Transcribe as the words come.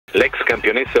L'ex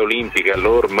campionessa olimpica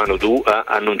Laure Manaudou ha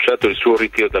annunciato il suo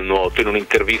ritiro dal nuoto in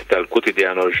un'intervista al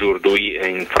quotidiano Aujourd'hui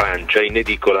in Francia, in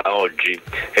edicola oggi.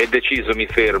 È deciso, mi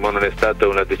fermo, non è stata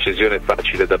una decisione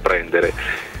facile da prendere.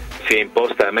 Si è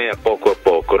imposta a me a poco,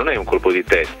 non è un colpo di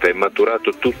testa, è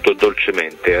maturato tutto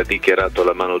dolcemente, ha dichiarato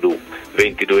la Manaudou,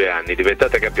 22 anni,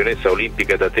 diventata campionessa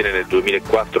olimpica ad Atene nel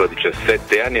 2004, a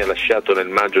 17 anni ha lasciato nel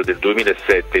maggio del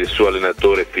 2007 il suo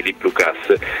allenatore Philippe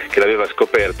Lucas, che l'aveva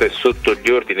scoperta e sotto gli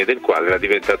ordini del quale era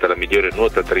diventata la migliore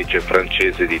nuotatrice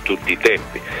francese di tutti i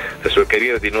tempi. La sua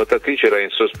carriera di nuotatrice era in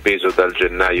sospeso dal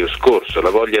gennaio scorso, la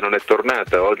voglia non è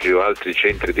tornata, oggi ho altri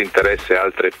centri di interesse e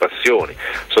altre passioni,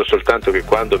 so soltanto che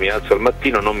quando mi alzo al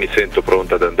mattino non mi sento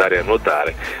pronta ad andare a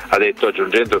nuotare, ha detto,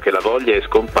 aggiungendo che la voglia è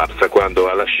scomparsa quando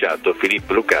ha lasciato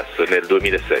Philippe Lucas nel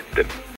 2007.